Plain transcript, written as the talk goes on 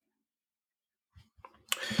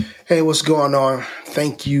Hey, what's going on?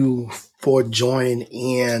 Thank you for joining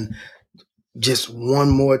in just one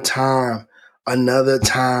more time, another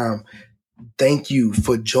time. Thank you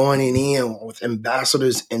for joining in with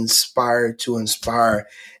Ambassadors Inspired to Inspire.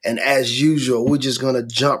 And as usual, we're just going to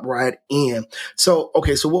jump right in. So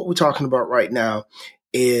what we're talking about right now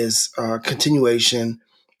is a continuation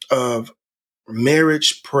of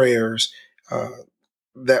marriage prayers.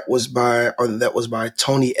 That was by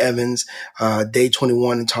Tony Evans, day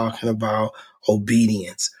 21, and talking about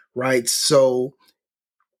obedience, right? So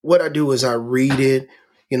what I do is I read it,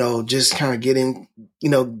 just kind of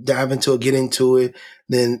dive into it, get into it.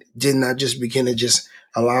 Then didn't I just begin to just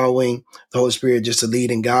allowing the Holy Spirit just to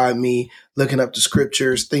lead and guide me, looking up the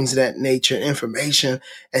scriptures, things of that nature, information,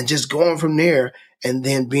 and just going from there, and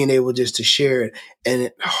then being able just to share it.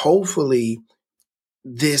 And hopefully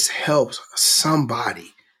this helps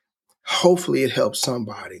somebody. Hopefully it helps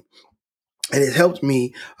somebody. And it helped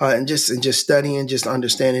me in just studying, just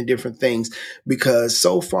understanding different things. Because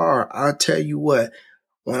so far, I'll tell you what,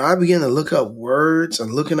 when I begin to look up words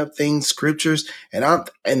and looking up things, scriptures, and I'm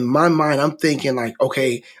in my mind, I'm thinking like,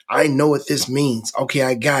 okay, I know what this means. Okay,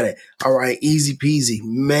 I got it. All right, easy peasy.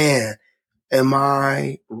 Man, am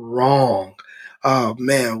I wrong?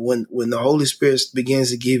 Man, when the Holy Spirit begins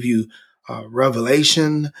to give you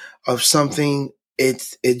revelation of something,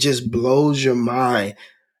 it just blows your mind,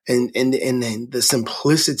 and the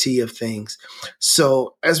simplicity of things.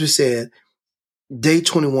 So as we said, day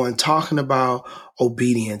 21, talking about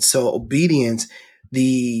obedience. So obedience,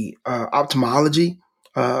 the ophthalmology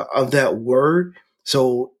of that word.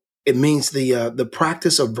 So it means the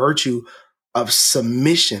practice of virtue of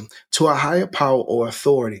submission to a higher power or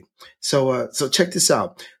authority. So check this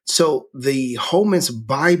out. So the Holman's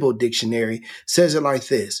Bible Dictionary says it like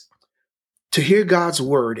this: to hear God's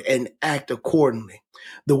word and act accordingly.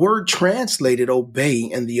 The word translated obey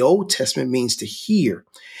in the Old Testament means to hear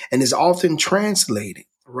and is often translated,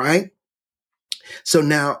 right? So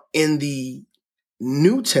now in the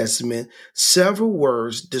New Testament, several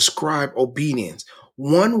words describe obedience.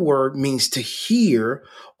 One word means to hear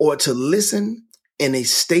or to listen in a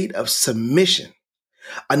state of submission.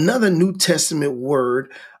 Another New Testament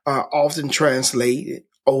word, often translated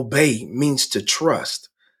obey, means to trust.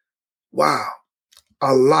 Wow.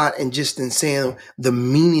 A lot, and just in saying the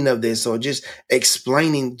meaning of this, or just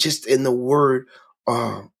explaining just in the word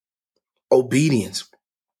obedience.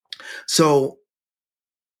 So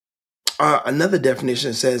another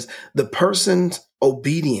definition says the person's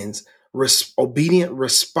obedient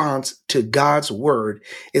response to God's word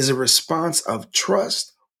is a response of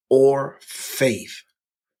trust or faith.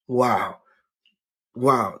 Wow.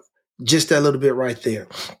 Just that little bit right there.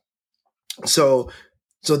 So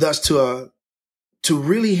that's to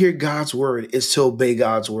really hear God's word is to obey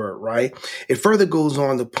God's word, right? It further goes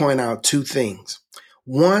on to point out two things.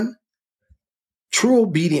 One, true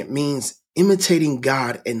obedience means imitating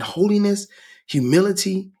God in holiness,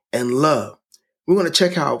 humility, and love. We're going to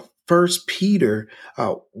check out 1 Peter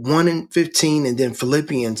 1 and 15, and then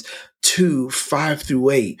Philippians 2, 5 through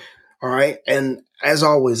 8. All right. And as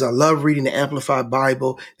always, I love reading the Amplified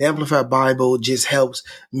Bible. The Amplified Bible just helps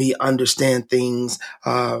me understand things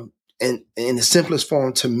and in the simplest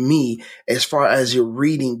form to me, as far as you're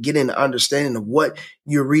reading, getting an understanding of what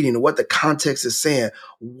you're reading and what the context is saying.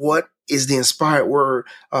 What is the inspired word,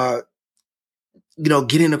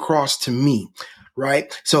 getting across to me,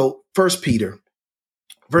 right? So First Peter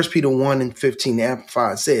 1 and 15, the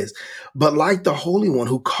Amplified says, but like the Holy One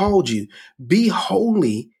who called you, be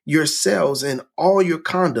holy yourselves in all your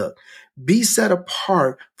conduct. Be set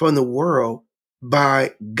apart from the world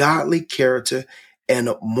by godly character and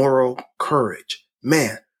moral courage.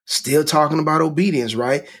 Man, still talking about obedience,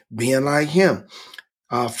 right? Being like him.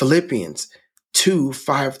 Philippians 2,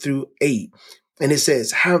 5 through 8. And it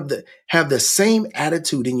says, have the same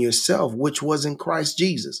attitude in yourself, which was in Christ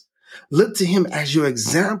Jesus. Look to him as your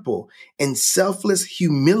example in selfless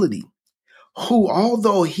humility, who,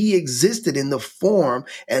 although he existed in the form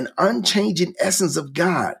and unchanging essence of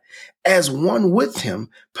God, as one with him,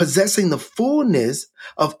 possessing the fullness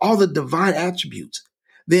of all the divine attributes,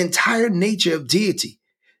 the entire nature of deity,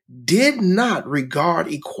 did not regard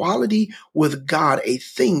equality with God a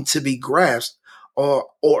thing to be grasped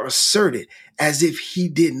or asserted, as if he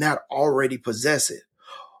did not already possess it,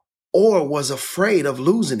 or was afraid of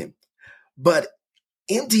losing him, but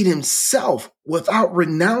emptied himself without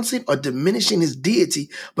renouncing or diminishing his deity,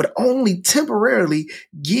 but only temporarily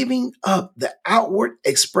giving up the outward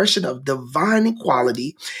expression of divine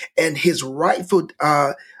equality and his rightful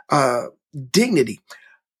dignity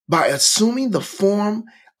by assuming the form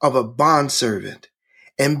of a bondservant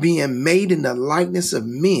and being made in the likeness of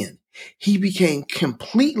men. He became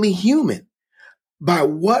completely human by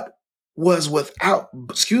what was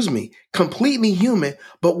completely human,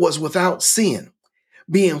 but was without sin,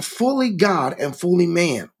 being fully God and fully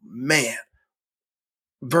man. Man.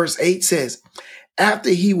 Verse 8 says, after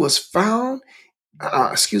he was found,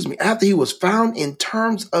 after he was found in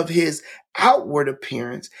terms of his outward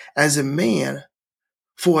appearance as a man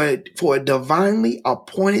for a divinely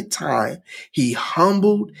appointed time, he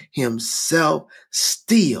humbled himself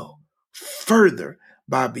still further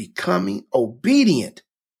by becoming obedient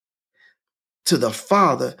to the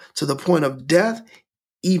Father to the point of death,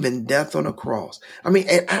 even death on a cross. I mean,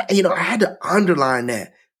 and I had to underline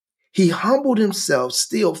that. He humbled himself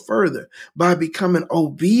still further by becoming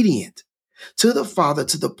obedient to the Father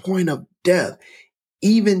to the point of death,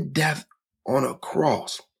 even death on a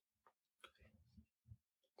cross.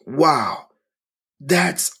 Wow.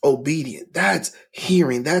 That's obedient. That's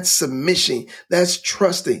hearing. That's submission. That's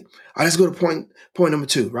trusting. All right, let's go to point number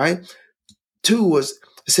 2, right? 2 it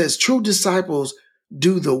says, true disciples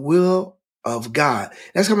do the will of God.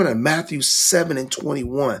 That's coming out of Matthew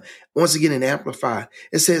 7:21. Once again, in Amplified,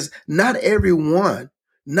 it says, not everyone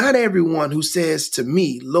who says to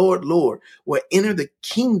me, Lord, Lord, will enter the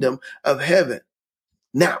kingdom of heaven.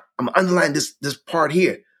 Now, I'm underlining this part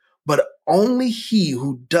here, but only he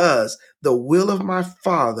who does the will of my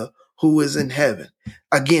Father who is in heaven.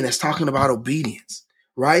 Again, it's talking about obedience,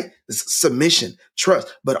 right? It's submission,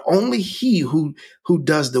 trust, but only he who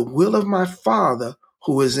does the will of my Father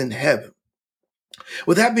who is in heaven.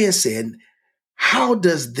 With that being said, how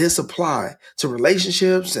does this apply to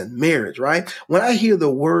relationships and marriage, right? When I hear the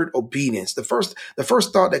word obedience, the first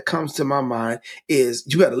thought that comes to my mind is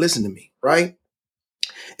you got to listen to me, right?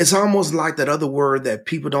 It's almost like that other word that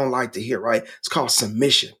people don't like to hear, right? It's called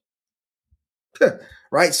submission.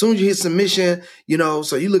 Right? As soon as you hear submission,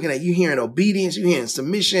 so you're hearing obedience, you're hearing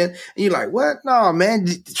submission, and you're like, what? No, man.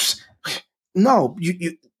 No,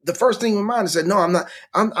 you the first thing in my mind is said, no, I'm not,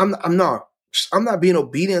 I'm not being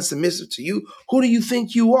obedient and submissive to you. Who do you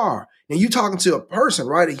think you are? And you're talking to a person,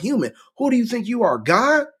 right? A human. Who do you think you are?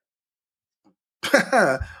 God?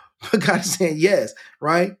 But God is saying yes,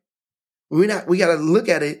 right? We got to look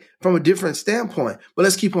at it from a different standpoint, but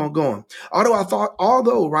let's keep on going. I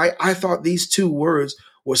thought these two words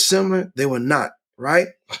were similar. They were not, right?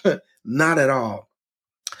 Not at all.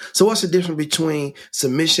 So what's the difference between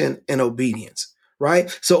submission and obedience,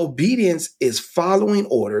 right? So obedience is following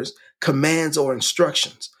orders, commands, or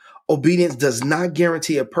instructions. Obedience does not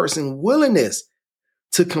guarantee a person's willingness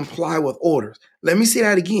to comply with orders. Let me say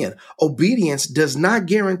that again. Obedience does not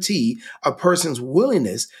guarantee a person's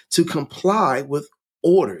willingness to comply with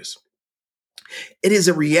orders. It is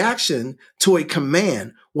a reaction to a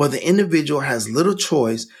command where the individual has little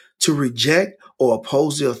choice to reject or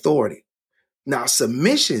oppose the authority. Now,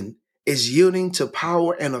 submission is yielding to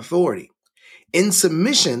power and authority. In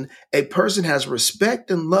submission, a person has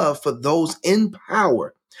respect and love for those in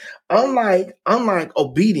power. Unlike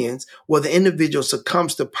obedience, where the individual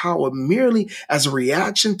succumbs to power merely as a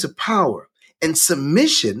reaction to power. In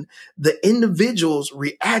submission, the individual's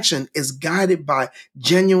reaction is guided by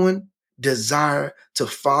genuine desire to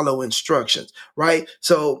follow instructions, right?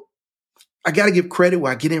 So I got to give credit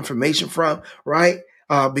where I get information from, right?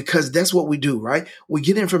 Because that's what we do, right? We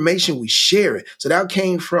get information, we share it. So that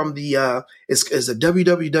came from it's a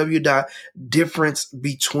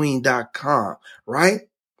www.differencebetween.com, right?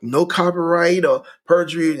 No copyright or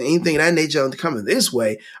perjury, anything of that nature coming this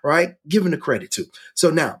way, right? Giving the credit to. So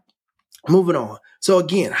now, moving on. So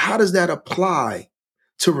again, how does that apply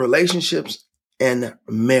to relationships and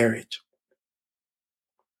marriage?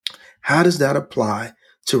 How does that apply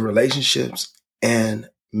to relationships and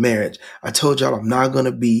marriage? I told y'all I'm not going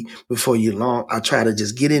to be before you long. I try to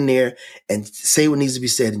just get in there and say what needs to be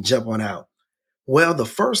said and jump on out. Well, the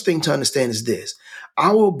first thing to understand is this.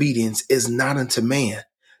 Our obedience is not unto man.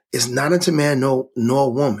 It's not unto man nor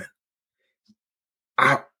woman.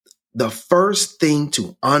 The first thing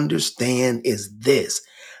to understand is this.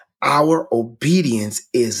 Our obedience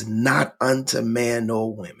is not unto man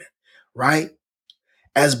nor women, right?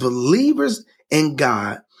 As believers in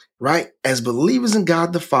God, right? As believers in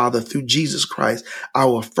God the Father through Jesus Christ,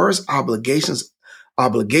 our first obligation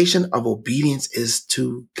of obedience is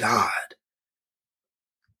to God,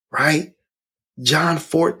 right? John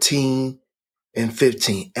 14:15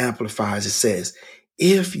 amplifies. It says,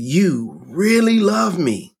 if you really love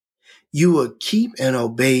me, you will keep and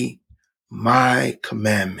obey my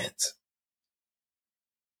commandments.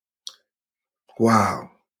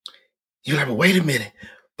 Wow. You're like, but wait a minute.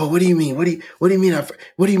 But what do you mean? What do you mean?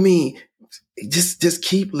 What do you mean? Just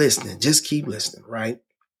keep listening. Just keep listening, right?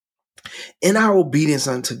 In our obedience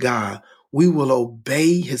unto God, we will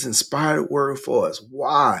obey his inspired word for us.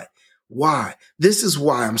 Why? Why? This is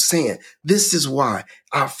why I'm saying, this is why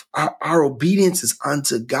our obedience is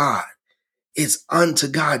unto God. It's unto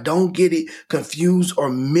God. Don't get it confused or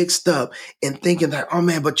mixed up in thinking that, oh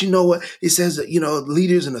man, but you know what? It says that,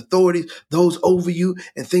 leaders and authorities, those over you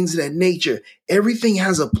and things of that nature. Everything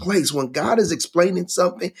has a place. When God is explaining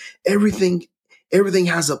something, everything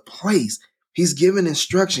has a place. He's given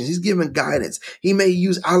instructions. He's given guidance. He may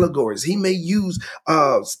use allegories. He may use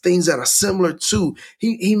things that are similar to.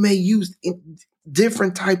 He may use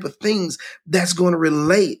different type of things that's going to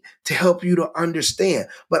relate to help you to understand.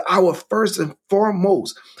 But our first and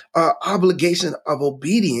foremost obligation of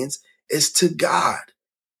obedience is to God.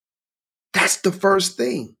 That's the first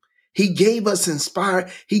thing. He gave us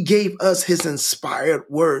his inspired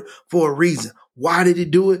word for a reason. Why did he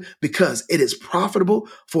do it? Because it is profitable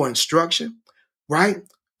for instruction, right?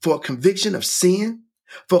 For conviction of sin,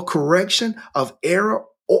 for correction of error,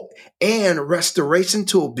 and restoration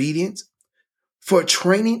to obedience, for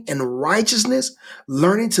training in righteousness,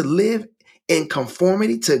 learning to live in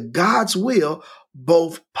conformity to God's will,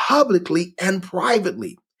 both publicly and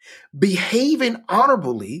privately, behaving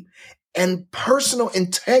honorably, and personal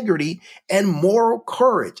integrity and moral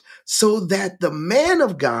courage, so that the man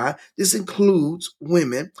of God, this includes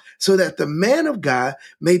women, so that the man of God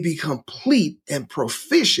may be complete and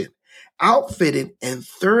proficient, outfitted and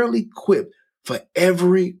thoroughly equipped for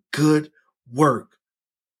every good work.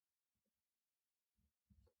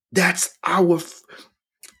 That's our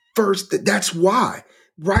first. That's why,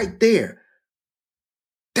 right there.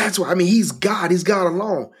 That's why. I mean, he's God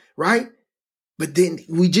alone, right? But then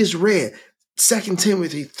we just read 2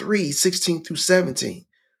 Timothy 3:16-17.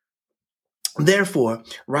 Therefore,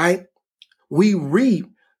 right, we reap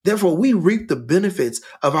the benefits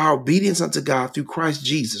of our obedience unto God through Christ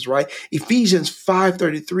Jesus, right? Ephesians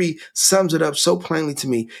 5:33 sums it up so plainly to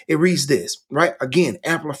me. It reads this, right? Again,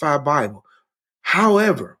 Amplified Bible.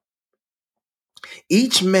 However,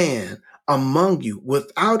 each man among you,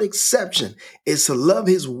 without exception, is to love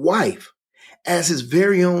his wife as his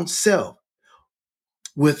very own self,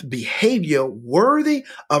 with behavior worthy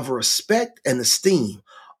of respect and esteem,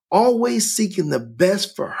 always seeking the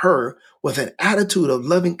best for her with an attitude of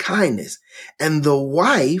loving kindness. And the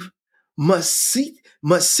wife must see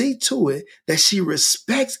to it that she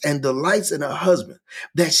respects and delights in her husband,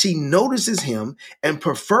 that she notices him and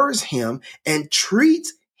prefers him and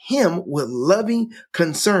treats him with loving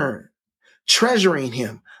concern, treasuring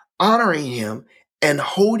him, honoring him, and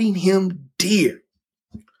holding him dear.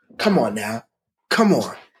 Come on now. Come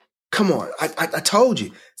on. I told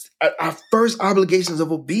you. Our first obligations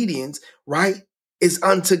of obedience, right, is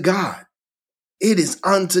unto God. It is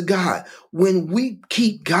unto God. When we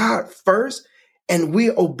keep God first and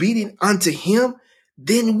we're obedient unto him,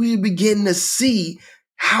 then we begin to see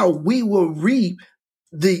how we will reap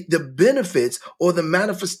the benefits or the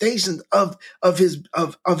manifestations of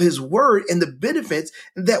his word and the benefits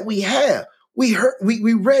that we have. We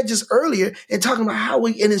read just earlier and talking about how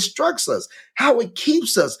it instructs us, how it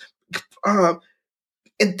keeps us,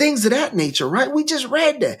 and things of that nature, right? We just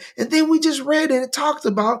read that. And then we just read and it talked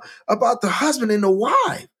about the husband and the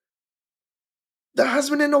wife. The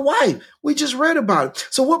husband and the wife. We just read about it.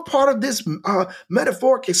 So what part of this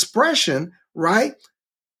metaphoric expression, right?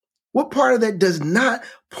 What part of that does not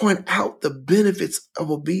point out the benefits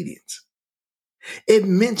of obedience? It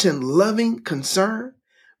mentioned loving concern,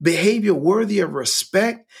 behavior worthy of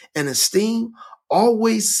respect and esteem,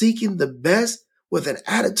 always seeking the best with an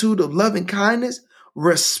attitude of loving kindness,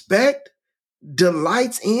 respect,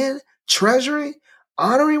 delights in, treasuring,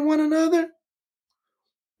 honoring one another.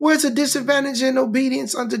 Where's the disadvantage in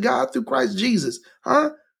obedience unto God through Christ Jesus?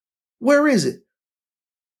 Huh? Where is it?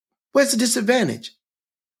 Where's the disadvantage?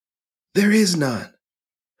 There is none.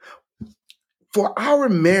 For our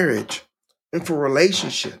marriage and for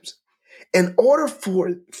relationships, in order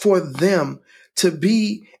for them to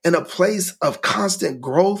be in a place of constant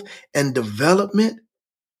growth and development,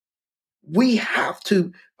 we have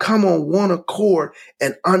to come on one accord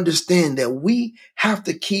and understand that we have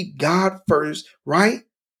to keep God first, right?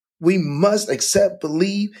 We must accept,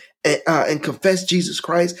 believe, and confess Jesus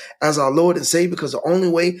Christ as our Lord and Savior, because the only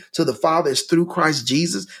way to the Father is through Christ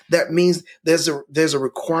Jesus. That means there's a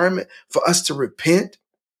requirement for us to repent,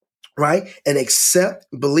 right? And accept,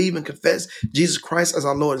 believe, and confess Jesus Christ as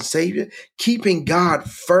our Lord and Savior, keeping God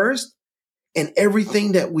first in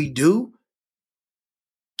everything that we do,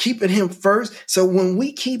 keeping him first. So when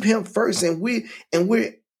we keep him first and we're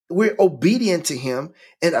we're obedient to him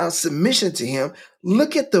and our submission to him,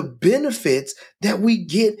 look at the benefits that we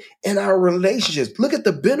get in our relationships. Look at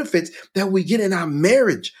the benefits that we get in our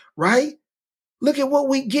marriage, right? Look at what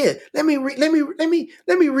we get. Let me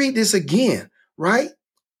read this again, right?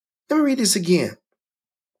 Let me read this again.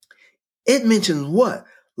 It mentions what?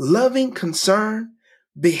 Loving concern,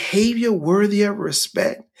 behavior worthy of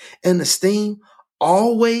respect and esteem,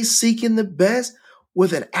 always seeking the best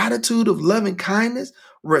with an attitude of loving kindness,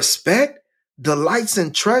 respect, delights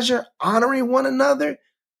in treasure, honoring one another.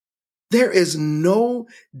 There is no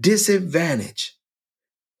disadvantage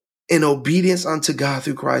in obedience unto God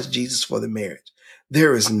through Christ Jesus for the marriage.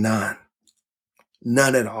 There is none.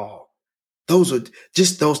 None at all. Those are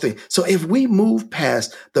just those things. So if we move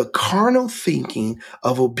past the carnal thinking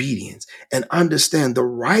of obedience and understand the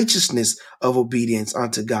righteousness of obedience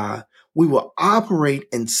unto God, we will operate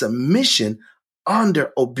in submission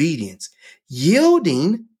under obedience,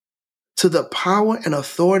 yielding to the power and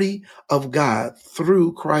authority of God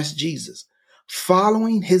through Christ Jesus,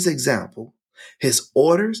 following his example, his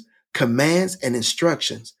orders, commands, and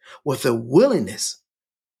instructions with a willingness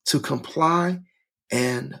to comply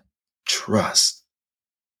and trust.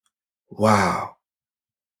 Wow.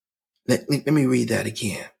 Let me read that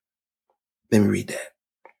again. Let me read that.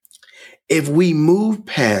 If we move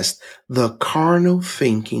past the carnal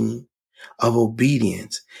thinking of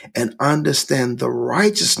obedience and understand the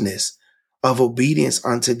righteousness of obedience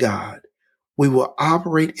unto God, we will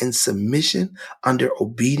operate in submission under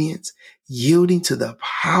obedience, yielding to the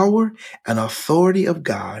power and authority of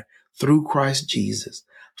God through Christ Jesus,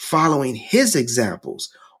 following his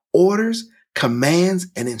examples, orders, commands,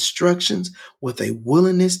 and instructions with a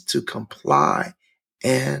willingness to comply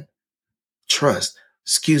and trust.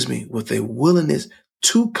 With a willingness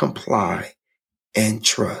to comply and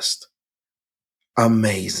trust.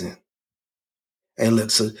 Amazing. And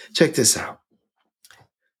look, so check this out.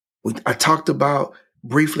 I talked about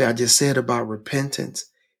briefly, I just said about repentance,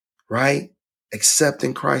 right?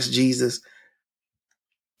 Accepting Christ Jesus.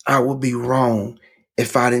 I would be wrong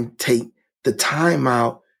if I didn't take the time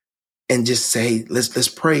out and just say, let's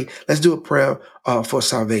pray. Let's do a prayer for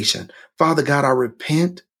salvation. Father God, I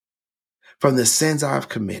repent from the sins I've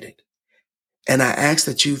committed, and I ask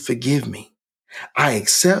that you forgive me. I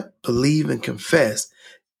accept, believe, and confess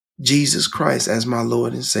Jesus Christ as my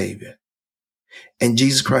Lord and Savior. In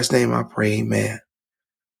Jesus Christ's name I pray, amen.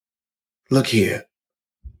 Look here.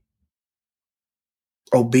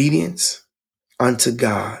 Obedience unto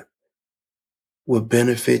God will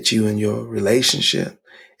benefit you in your relationship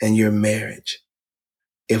and your marriage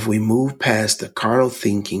if we move past the carnal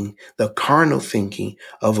thinking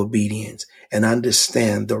of obedience and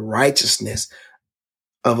understand the righteousness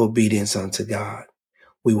of obedience unto God.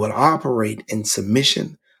 We will operate in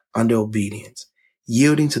submission under obedience,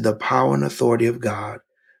 yielding to the power and authority of God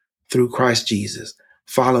through Christ Jesus,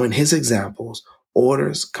 following his examples,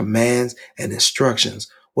 orders, commands, and instructions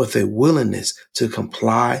with a willingness to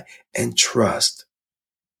comply and trust.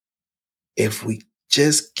 If we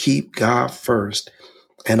just keep God first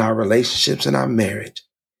in our relationships and our marriage,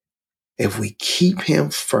 if we keep him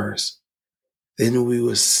first, then we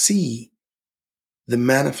will see the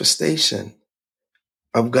manifestation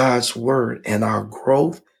of God's word and our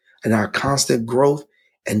growth and our constant growth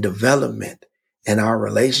and development in our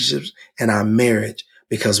relationships and our marriage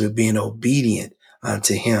because we're being obedient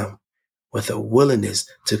unto him with a willingness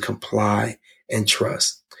to comply and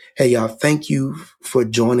trust. Hey, y'all, thank you for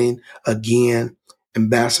joining again.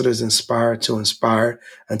 Ambassadors Inspired to Inspire.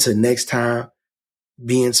 Until next time,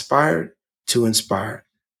 be inspired to inspire.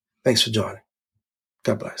 Thanks for joining.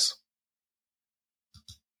 God bless.